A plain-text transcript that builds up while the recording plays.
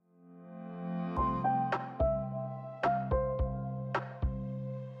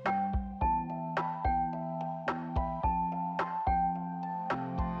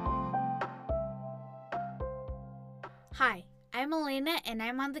Hi, I'm Elena and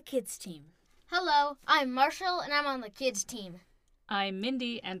I'm on the kids team. Hello, I'm Marshall and I'm on the kids team. I'm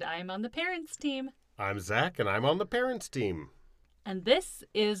Mindy and I'm on the parents team. I'm Zach and I'm on the parents team. And this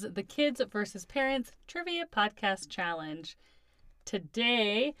is the Kids versus Parents Trivia Podcast Challenge.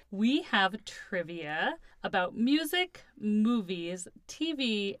 Today we have trivia about music, movies,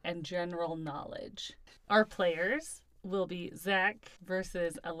 TV, and general knowledge. Our players will be Zach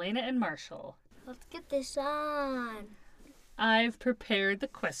versus Elena and Marshall. Let's get this on. I've prepared the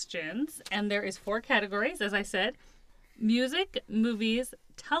questions, and there is 4 categories, as I said. Music, movies,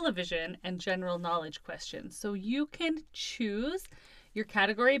 television, and general knowledge questions. So you can choose your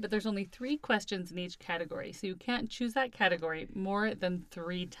category, but there's only 3 questions in each category. So you can't choose that category more than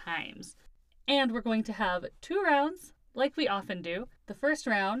 3 times. And we're going to have 2 rounds, like we often do. The first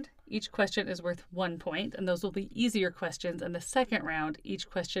round, each question is worth 1 point, and those will be easier questions. And the second round, each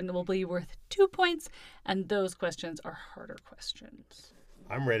question will be worth 2 points, and those questions are harder questions.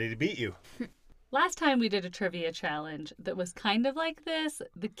 I'm ready to beat you. Last time we did a trivia challenge that was kind of like this.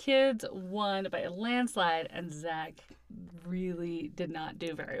 The kids won by a landslide, and Zach really did not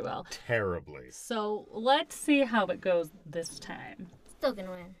do very well. Terribly. So let's see how it goes this time. Still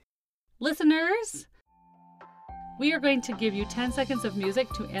gonna win. Listeners, we are going to give you 10 seconds of music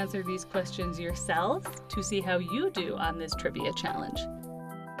to answer these questions yourselves to see how you do on this trivia challenge.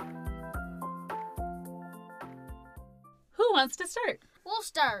 Who wants to start? We'll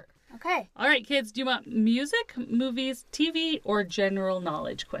start. Okay. All right, kids, do you want music, movies, TV, or general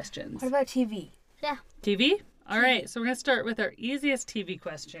knowledge questions? What about TV? Yeah. TV? All right, so we're going to start with our easiest TV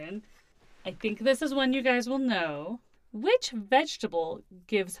question. I think this is one you guys will know. Which vegetable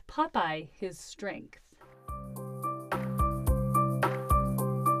gives Popeye his strength?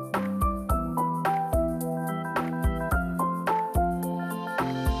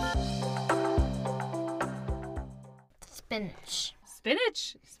 Spinach.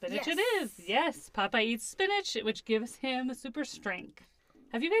 Spinach. Spinach Yes. it is. Yes, Popeye eats spinach, which gives him super strength.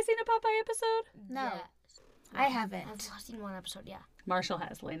 Have you guys seen a Popeye episode? No. Yeah. I haven't. I've seen one episode, yeah. Marshall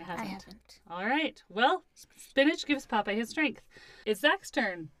has. Lena hasn't. I haven't. All right. Well, spinach gives Popeye his strength. It's Zach's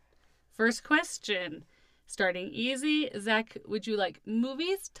turn. First question. Starting easy. Zach, would you like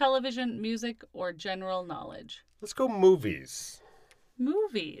movies, television, music, or general knowledge? Let's go movies.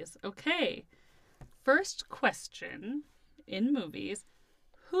 Movies. Okay. First question. In movies,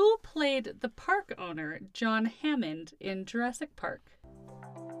 who played the park owner, John Hammond, in Jurassic Park?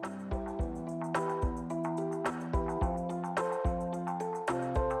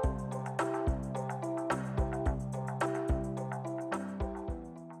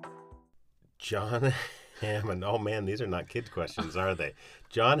 John Hammond. Oh man, these are not kids' questions, are they?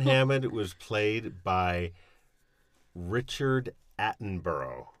 John Hammond was played by Richard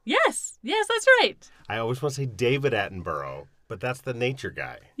Attenborough. Yes, that's right. I always want to say David Attenborough, but that's the nature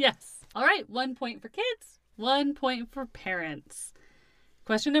guy. Yes. All right, 1 point for kids, 1 point for parents.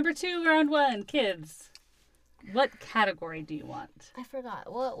 Question number 2, round 1, kids. What category do you want? I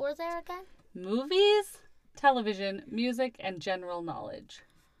forgot. What were there again? Movies, television, music, and general knowledge.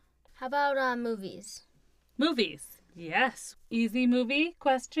 How about movies? Movies. Yes. Easy movie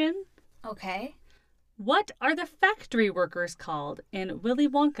question. Okay. What are the factory workers called in Willy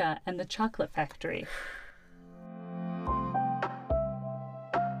Wonka and the Chocolate Factory?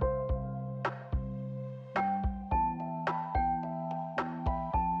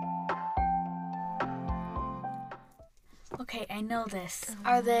 Okay, I know this.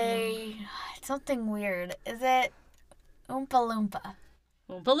 Are they... It's something weird. Is it Oompa Loompa?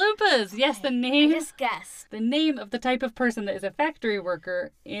 Oompa Loompas. Yes, the I name. just guessed. The name of the type of person that is a factory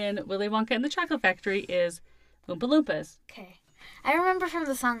worker in Willy Wonka and the Chocolate Factory is Oompa Loompas. Okay. I remember from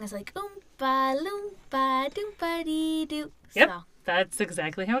the song, it's like Oompa Loompa Doompa Dee Doo. Yep, So, that's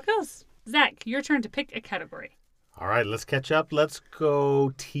exactly how it goes. Zach, your turn to pick a category. All right, let's catch up. Let's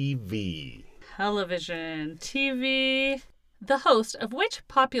go TV. Television, TV. The host of which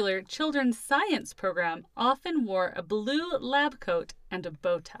popular children's science program often wore a blue lab coat and a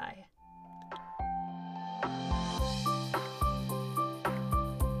bow tie?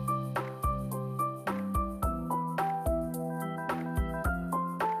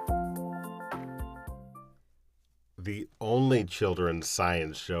 The only children's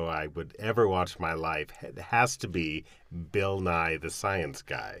science show I would ever watch in my life has to be Bill Nye the Science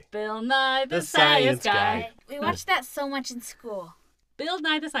Guy. Bill Nye the The Science Science Guy. Guy. we watched that so much in school. Bill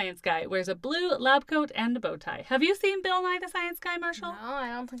Nye the Science Guy wears a blue lab coat and a bow tie. Have you seen Bill Nye the Science Guy, Marshall? No, I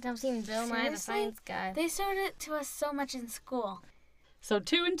don't think I've seen Bill Nye the Seriously? Science Guy. They showed it to us so much in school. So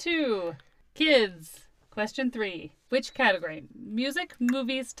 2 and 2. Kids, question 3. Which category? Music,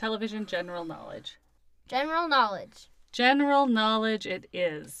 movies, television, general knowledge. General knowledge. General knowledge it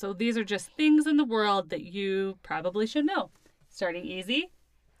is. So these are just things in the world that you probably should know. Starting easy.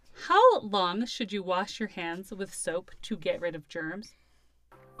 How long should you wash your hands with soap to get rid of germs?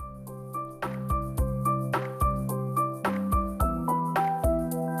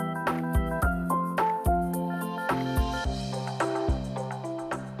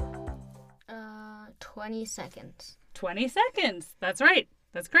 Uh, 20 seconds. 20 seconds. That's right.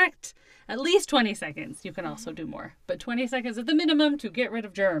 That's correct. At least 20 seconds. You can also do more. But 20 seconds is the minimum to get rid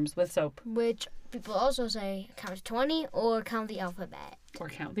of germs with soap. Which people also say count to 20 or count the alphabet. Or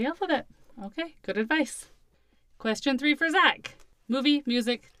count the alphabet. Okay, good advice. Question 3 for Zach. Movie,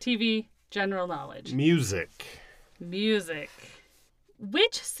 music, TV, general knowledge. Music. Music.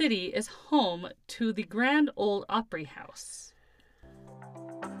 Which city is home to the Grand Ole Opry House?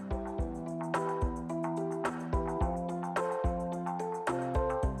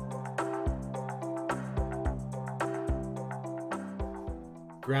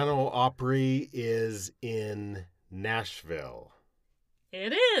 Grand Ole Opry is in Nashville.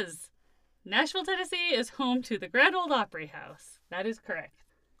 It is. Nashville, Tennessee is home to the Grand Ole Opry House. That is correct.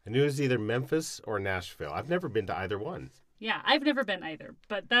 I knew it was either Memphis or Nashville. I've never been to either one. Yeah, I've never been either,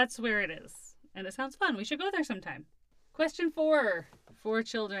 but that's where it is. And it sounds fun. We should go there sometime. Question 4 for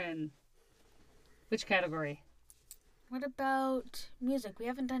children. Which category? What about music? We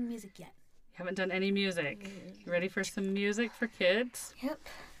haven't done music yet. You haven't done any music. You ready for some music for kids? Yep.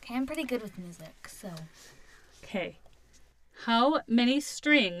 Okay, I'm pretty good with music, so. Okay. How many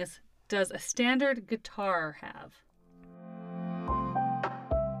strings does a standard guitar have?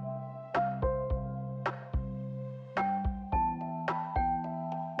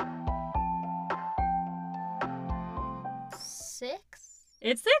 Six?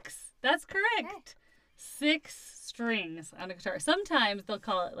 It's 6. That's correct. 6 strings on a guitar. Sometimes they'll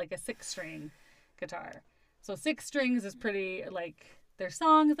call it like a 6-string guitar. So 6 strings is pretty, like, there's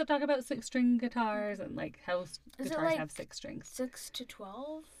songs that talk about 6-string guitars and like how guitars have 6 strings. 6 to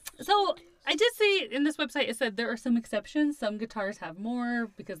 12? So I did see in this website, it said there are some exceptions. Some guitars have more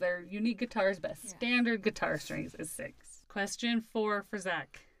because they're unique guitars, but standard guitar strings is 6. Question 4 for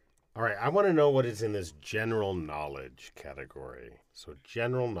Zach. All right, I want to know what is in this general knowledge category. So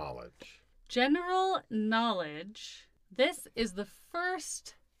general knowledge. General knowledge. This is the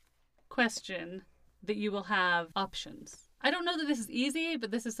first question that you will have options. I don't know that this is easy,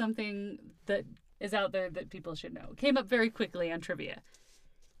 but this is something that is out there that people should know. It came up very quickly on trivia.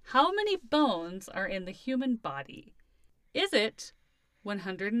 How many bones are in the human body? Is it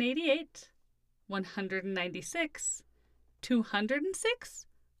 188, 196, 206,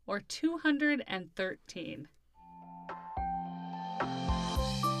 or 213?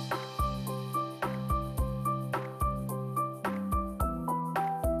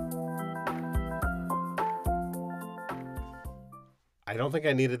 I don't think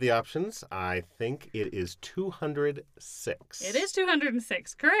I needed the options. I think it is 206. It is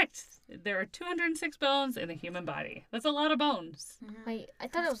 206, correct. There are 206 bones in the human body. That's a lot of bones. Wait, I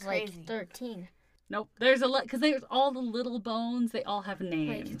thought it was crazy. like 13. Nope, there's a lot, because there's all the little bones, they all have Like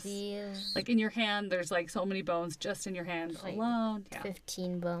names. these. Like in your hand, there's like so many bones just in your hand Like alone. Yeah,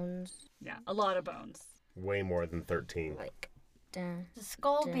 15 bones. yeah, a lot of bones. Way more than 13. Like, dun, The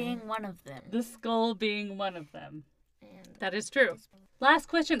skull Dang. being one of them. The skull being one of them. and That is true. Last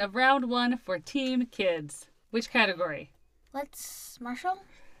question of round 1 for Team Kids. Which category? Marshall,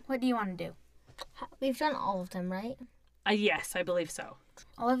 what do you want to do? we've done all of them, right? Yes, I believe so.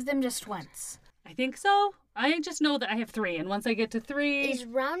 All of them just once. I think so. I just know that I have 3, and once I get to 3, Is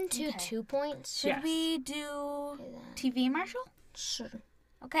round 2 Okay. 2 points? Should Yes. we do TV, Marshall? Sure.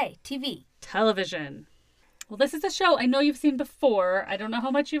 Okay, TV. television. Well, this is a show I know you've seen before. I don't know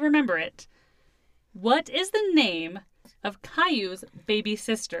how much you remember it. What is the name of Caillou's baby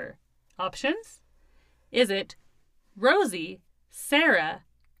sister? Options? Is it Rosie, Sarah,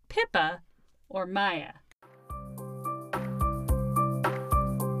 Pippa, or Maya?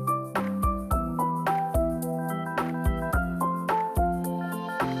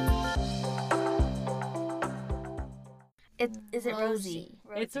 Is it Rosie?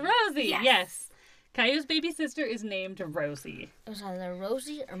 It's Rosie, Yes. yes. Caillou's baby sister is named Rosie. It was either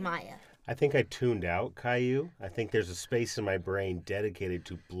Rosie or Maya. I think I tuned out Caillou. I think there's a space in my brain dedicated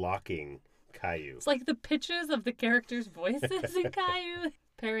to blocking Caillou. It's like the pitches of the characters' voices in Caillou.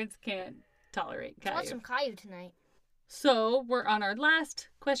 Parents can't tolerate I want Caillou. some Caillou tonight. So we're on our last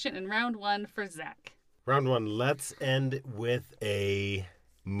question in round 1 for Zach. Round 1, let's end with a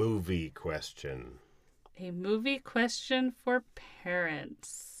movie question. A movie question for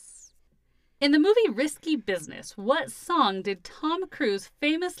parents. In the movie Risky Business, what song did Tom Cruise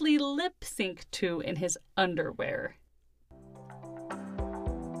famously lip sync to in his underwear?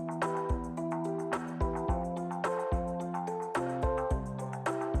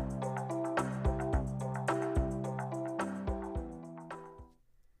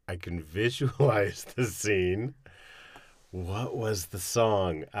 can visualize the scene. What was the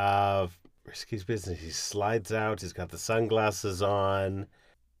song? Risky's Business. He slides out. He's got the sunglasses on.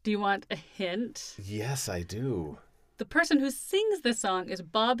 Do you want a hint? Yes, I do. The person who sings this song is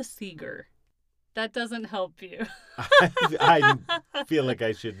Bob Seger. That doesn't help you. I feel like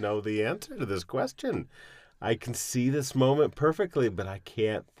I should know the answer to this question. I can see this moment perfectly, but I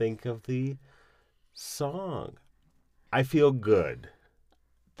can't think of the song. I feel good.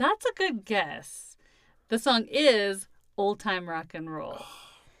 That's a good guess. The song is Old Time Rock and Roll.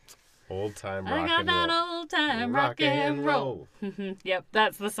 Old time rock I got and that roll. old time rock and roll. Yep,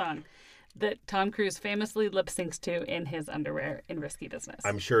 that's the song that Tom Cruise famously lip syncs to in his underwear in Risky Business.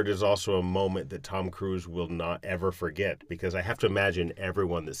 I'm sure it is also a moment that Tom Cruise will not ever forget, because I have to imagine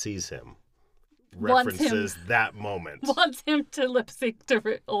everyone that sees him references that moment. Wants him to lip sync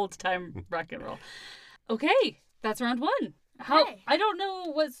to Old Time Rock and Roll. Okay, that's round one. Okay. I don't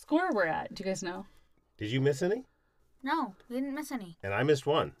know what score we're at. Do you guys know? Did you miss any? No, we didn't miss any. And I missed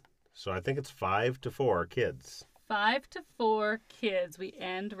one. So I think it's 5-4 kids. 5-4 kids. We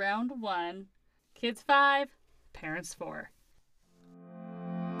end round one. Kids 5, parents 4.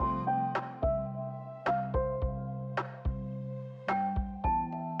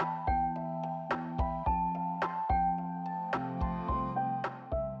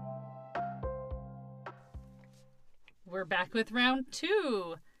 We're back with round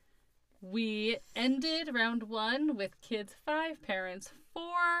 2. We ended round 1 with kids 5, parents 4.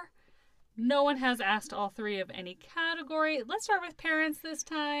 No one has asked all 3 of any category. Let's start with parents this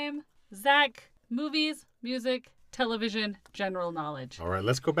time. Zach, movies, music, television, general knowledge. All right,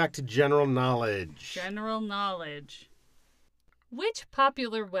 let's go back to general knowledge. General knowledge. Which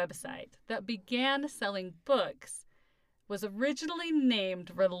popular website that began selling books was originally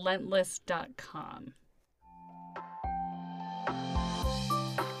named Relentless.com?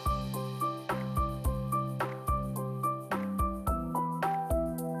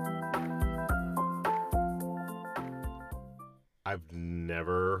 I've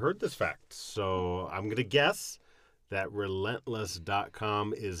never heard this fact, so I'm going to guess that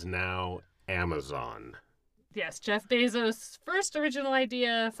Relentless.com is now Amazon. Yes, Jeff Bezos' first original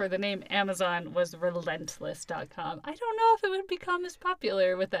idea for the name Amazon was Relentless.com. I don't know if it would become as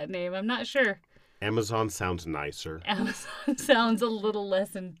popular with that name. I'm not sure. Amazon sounds nicer. Amazon sounds a little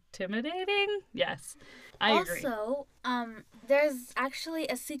less intimidating. Yes, I agree. Also, there's actually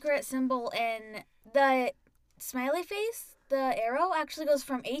a secret symbol in the smiley face. The arrow actually goes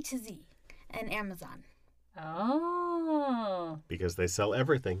from A to Z in Amazon. Oh. Because they sell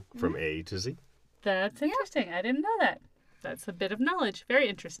everything from A to Z. That's interesting. I didn't know that. That's a bit of knowledge. Very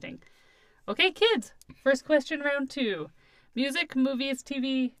interesting. Okay, kids. First question, round 2. Music, movies,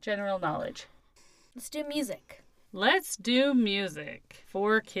 TV, general knowledge. Let's do music. Let's do music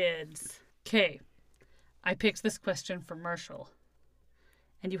for kids. Okay. I picked this question for Marshall.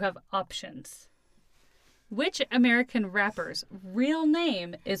 And you have options. Which American rapper's real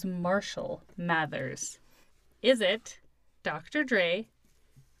name is Marshall Mathers? Is it Dr. Dre,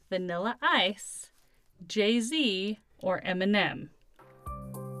 Vanilla Ice, Jay-Z, or Eminem?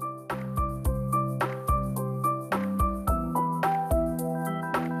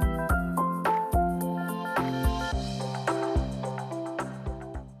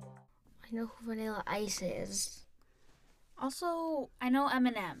 I know who Vanilla Ice is. Also, I know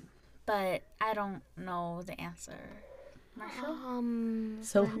Eminem, but I don't know the answer. Marshall?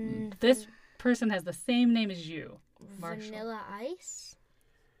 So this person has the same name as you, Marshall. Vanilla Ice?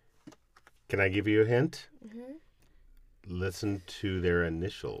 Can I give you a hint? Listen to their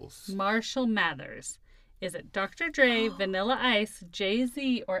initials. Marshall Mathers. Is it Dr. Dre, Vanilla Ice,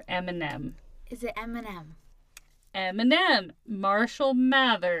 Jay-Z, or Eminem? Is it Eminem? Eminem. Marshall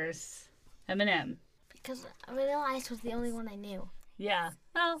Mathers. Eminem. Because Vanilla Ice was the only one I knew. Yeah.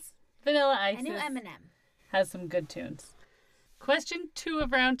 Well, Vanilla Ice I knew Eminem. has some good tunes. Question 2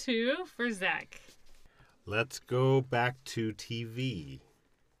 of round 2 for Zach. Let's go back to TV.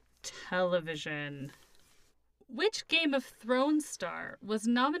 Television. Which Game of Thrones star was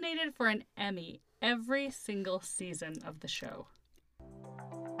nominated for an Emmy every single season of the show?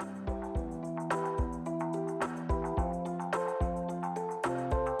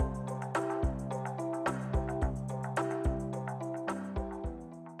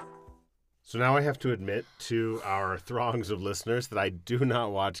 So now I have to admit to our throngs of listeners that I do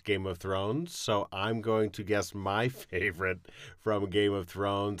not watch Game of Thrones, so I'm going to guess my favorite from Game of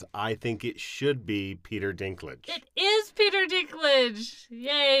Thrones. I think it should be Peter Dinklage. It is Peter Dinklage!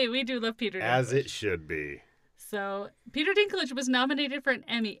 Yay, we do love Peter Dinklage. As it should be. So, Peter Dinklage was nominated for an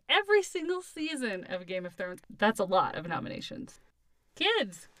Emmy every single season of Game of Thrones. That's a lot of nominations.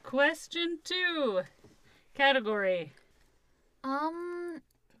 Kids, question 2. Category.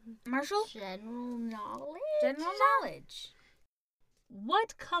 Marshall? General knowledge? General knowledge.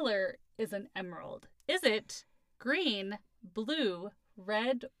 What color is an emerald? Is it green, blue,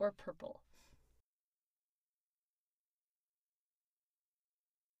 red, or purple?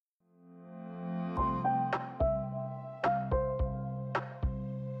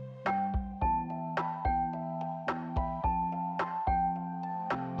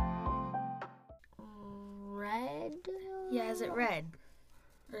 Red? Yeah, is it red?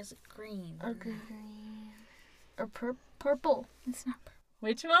 Or is it green? Or green? Or purple? It's not purple.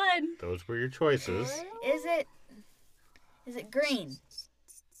 Which one? Those were your choices. Is it green?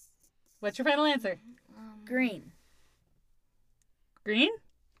 What's your final answer? Green. Green?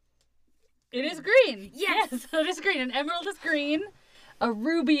 It is green. Yes. It is green. An emerald is green. A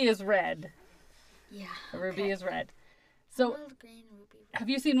ruby is red. Yeah. A ruby is red. So, Emerald, green, ruby. have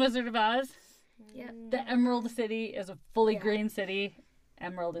you seen Wizard of Oz? Yeah. The Emerald City is a fully Yeah. green city.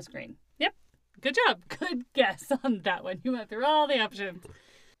 Emerald is green. Yep. Good job. Good guess on that one. You went through all the options.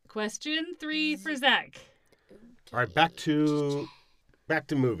 Question 3 for Zach. All right, back to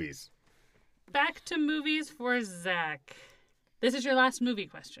movies. Back to movies for Zach. This is your last movie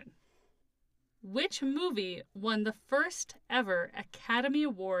question. Which movie won the first ever Academy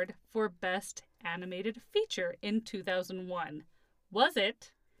Award for Best Animated Feature in 2001? Was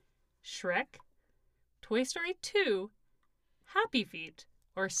it Shrek, Toy Story 2, Happy Feet,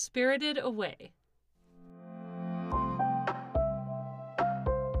 or Spirited Away?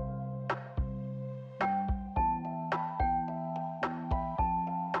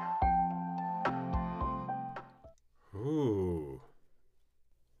 Ooh.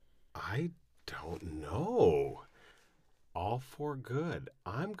 I don't know. All for good.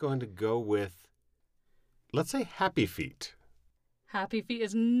 I'm going to go with, let's say, Happy Feet. Happy Feet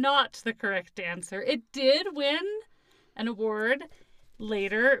is not the correct answer. It did win an award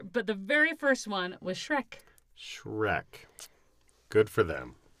later, but the very first one was Shrek. Shrek. Good for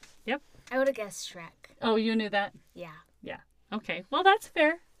them. Yep. I would have guessed Shrek. Oh, you knew that? Yeah. Yeah. Okay. Well, that's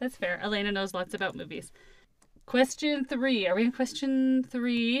fair. That's fair. Elena knows lots about movies. Question 3. Are we in question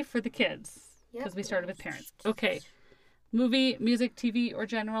 3 for the kids? Yep. Because we started with parents. Okay. Movie, music, TV, or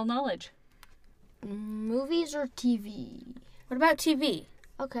general knowledge? Movies or TV? What about TV?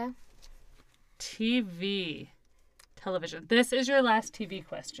 Okay. TV. Television. This is your last TV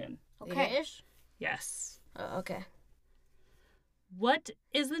question. Okay. It is? Yes. Oh, okay. What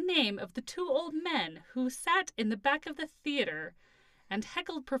is the name of the 2 old men who sat in the back of the theater and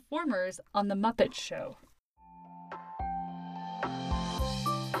heckled performers on The Muppet Show?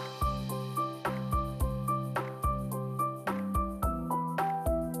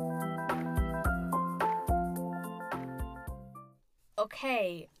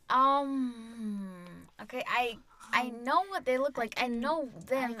 Okay. Okay. I know what they look like. I know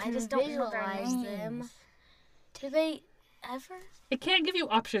them. I just don't know their visualize names. them. Do they ever? It can't give you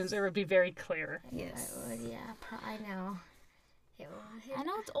options. It would be very clear. Yes. I would, yeah, I know. I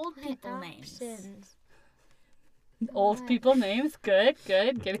know it's old people names. Options. Old people names. Good,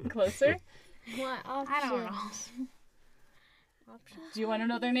 good. Getting closer. What options? I don't know. Options? Do you want to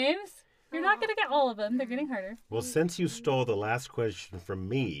know their names? You're not going to get all of them. They're getting harder. Well, since you stole the last question from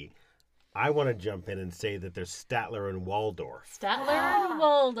me, I want to jump in and say that there's Statler and Waldorf. Statler and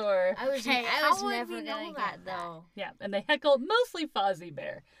Waldorf. I was, Okay, I was how would never we know gonna that, get that. though? Yeah, and they heckle mostly Fozzie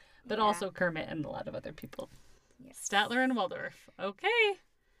Bear, but Yeah. also Kermit and a lot of other people. Yes. Statler and Waldorf. Okay.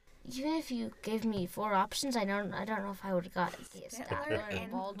 Even if you gave me 4 options, I don't know if I would have got Statler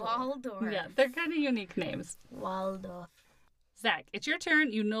and Waldorf. Waldorf. Yeah, they're kind of unique names. Waldorf. Zach, it's your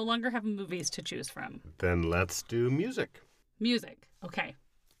turn. You no longer have movies to choose from. Then let's do music. Music. Okay.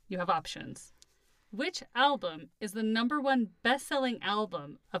 You have options. Which album is the #1 best-selling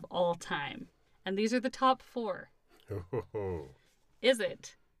album of all time? And these are the top 4. Is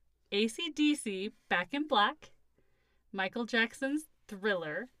it AC/DC Back in Black, Michael Jackson's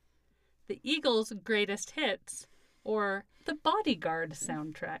Thriller, The Eagles' Greatest Hits, or the Bodyguard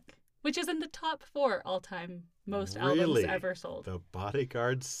soundtrack, which is in the top 4 all-time most albums Really? ever sold? The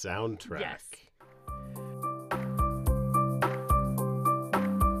Bodyguard soundtrack. Yes.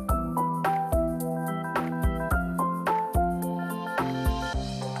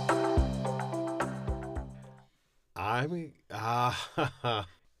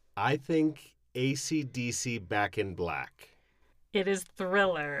 I think AC/DC Back in Black. It is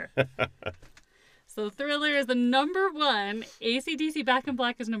Thriller. So Thriller is the #1. AC/DC Back in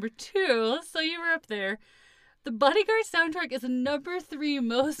Black is #2. So you were up there. The Bodyguard soundtrack is the #3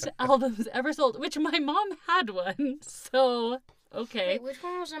 most albums ever sold, which my mom had one. So Okay. Wait, which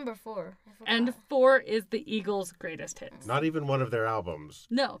one was number 4? I forgot. And 4 is the Eagles' greatest hits. Not even one of their albums.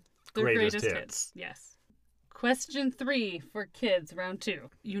 No, their Greatest greatest, hits. hits. Yes. Question 3 for kids, round 2.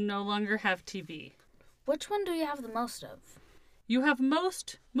 You no longer have TV. Which one do you have the most of? You have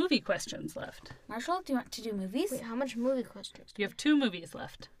most movie questions left. Marshall, do you want to do movies? Wait, how much movie questions? You have 2 movies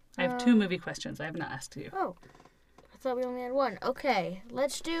left. I have 2 movie questions. I have not asked you. Oh, I thought we only had 1. Okay,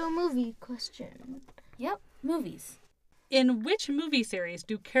 let's do a movie question. Yep, movies. In which movie series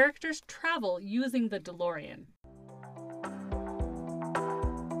do characters travel using the DeLorean?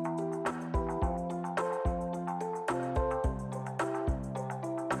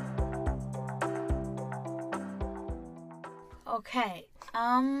 Okay.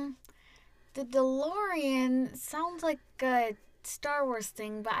 The DeLorean sounds like a Star Wars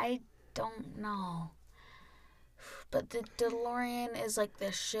thing, but I don't know. But the DeLorean is like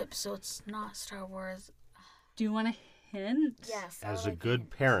the ship, so it's not Star Wars. Do you want a hint? Yes. I As would a like good it.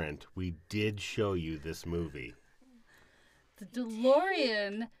 parent, we did show you this movie. The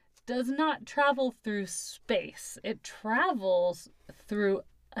DeLorean does not travel through space. It travels through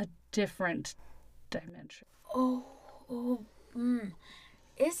a different dimension.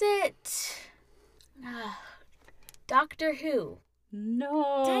 Is it Doctor Who?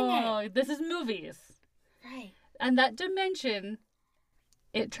 No. Dang This is movies. Right. And that dimension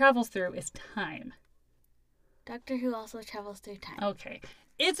it travels through is time. Doctor Who also travels through time. Okay.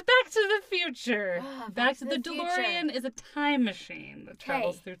 It's Back to the Future. Back to the Future. DeLorean is a time machine that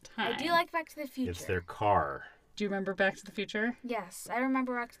travels Okay. through time. I do like Back to the Future. It's their car. Do you remember Back to the Future? Yes, I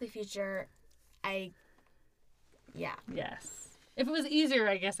remember Back to the Future. Yeah. Yes. If it was easier,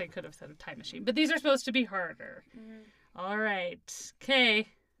 I guess I could have said a time machine. But these are supposed to be harder. All right. Okay.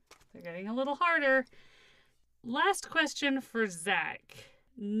 They're getting a little harder. Last question for Zach.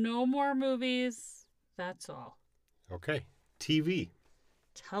 No more movies. That's all. Okay. TV.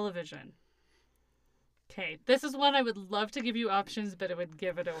 Television. Okay. This is one I would love to give you options, but it would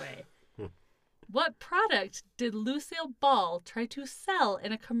give it away. What product did Lucille Ball try to sell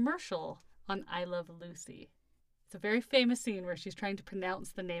in a commercial on I Love Lucy? It's a very famous scene where she's trying to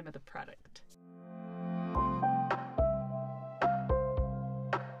pronounce the name of the product.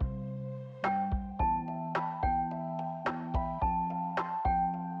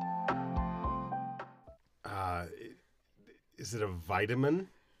 Is it a vitamin?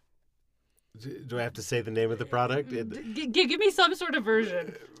 Do I have to say the name of the product? Give me some sort of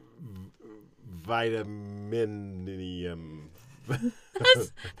version. Vitaminium.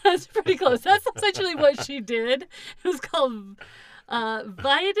 That's pretty close. That's essentially what she did. It was called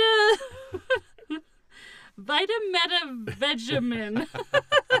Vitametavegamin.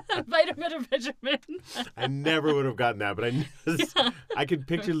 Vitametavegamin. I never would have gotten that, but I could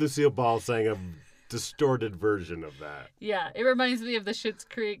picture Lucille Ball saying a distorted version of that. Yeah, it reminds me of the Schitt's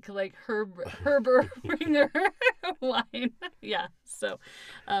Creek, like Herber-Ringer wine. Yeah, so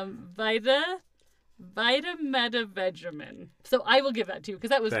Vitametavegamin. So I will give that to you because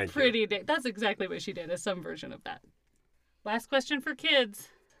that was Thank pretty. That's exactly what she did, is some version of that. Last question for kids.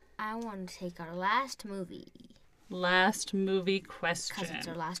 I want to take our last movie. Last movie question. Because it's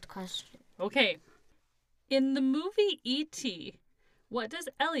our last question. Okay. In the movie E.T., what does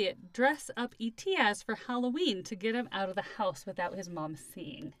Elliot dress up E.T. as for Halloween to get him out of the house without his mom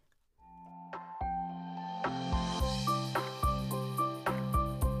seeing?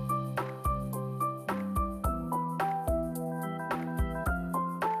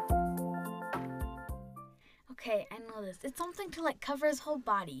 Okay, I know this. It's something to like cover his whole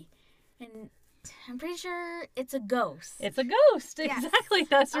body. And I'm pretty sure it's a ghost. It's a ghost. Yes. Exactly.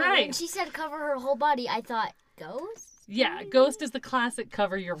 That's When right. she said cover her whole body, I thought, ghost? Yeah, ghost is the classic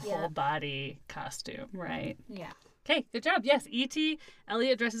cover your Yeah. whole body costume, right? Yeah. Okay, good job. Yes, E.T.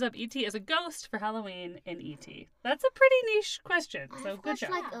 Elliot dresses up E.T. as a ghost for Halloween in E.T. That's a pretty niche question, so I've good watched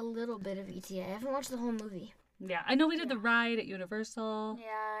job. like a little bit of E.T. I haven't watched the whole movie. Yeah, I know we did the ride at Universal.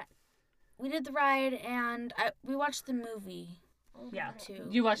 Yeah. We did the ride and we watched the movie Yeah, too.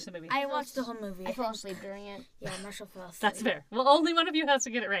 you watched the movie. I watched the whole movie. I fell think. asleep during it. Yeah, Marshall fell asleep. That's fair. Well, only one of you has to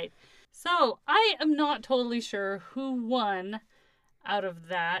get it right. So, I am not totally sure who won out of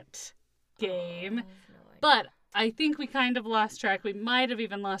that game, but I think we kind of lost track. We might have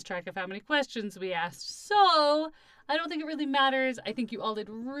even lost track of how many questions we asked. So, I don't think it really matters. I think you all did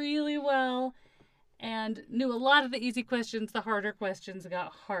really well and knew a lot of the easy questions. The harder questions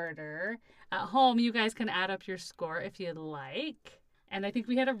got harder. At home, you guys can add up your score if you'd like. And I think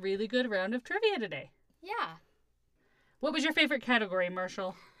we had a really good round of trivia today. Yeah. What was your favorite category,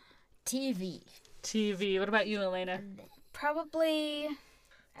 Marshall? TV. TV. What about you, Elena? Probably,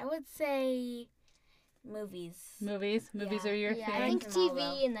 I would say Movies. Movies Yeah. are your Yeah, thing. I think them all, TV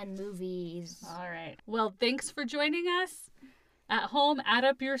though. and then movies. All right. Well, thanks for joining us. At home, add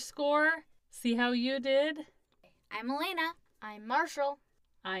up your score. See how you did. I'm Elena. I'm Marshall.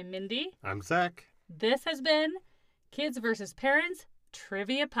 I'm Mindy. I'm Zach. This has been Kids vs. Parents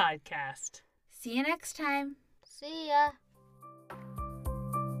Trivia Podcast. See you next time. See ya.